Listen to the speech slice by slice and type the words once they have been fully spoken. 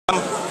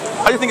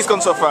How do you think it's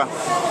gone so far?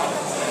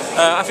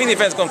 I think the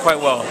event's gone quite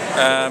well.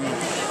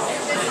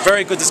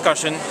 Very good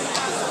discussion.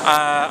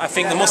 I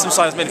think the Muslim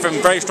side has made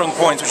very strong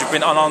points which have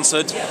been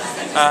unanswered,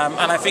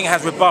 and I think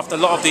has rebuffed a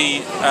lot of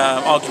the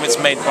arguments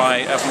made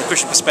by from the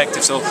Christian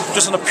perspective. So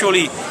just on a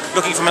purely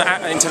looking from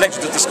an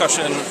intellectual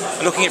discussion,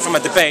 looking at it from a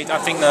debate, I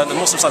think the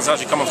Muslim side has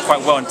actually come off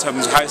quite well in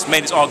terms of how it's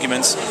made its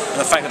arguments and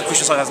the fact that the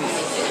Christian side hasn't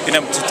been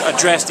able to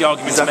address the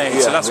arguments made.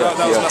 Yeah, so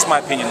that's my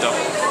opinion, though.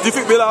 Do you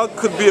think Bilal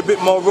could be a bit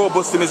more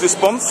robust in his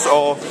response,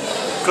 or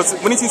because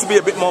when he seems to be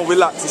a bit more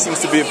relaxed, he seems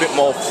to be a bit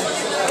more,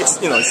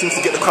 you know, he seems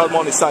to get the crowd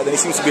more on his side, and he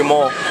seems to be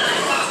more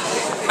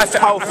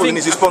powerful in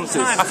his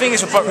responses. I think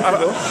it's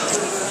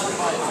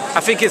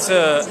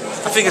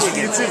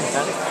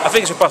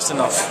robust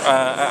enough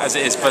as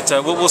it is, but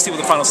we'll see what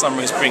the final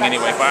summaries bring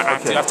anyway. But I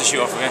have to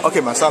shoot off.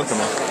 Okay, man. Salam,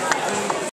 man.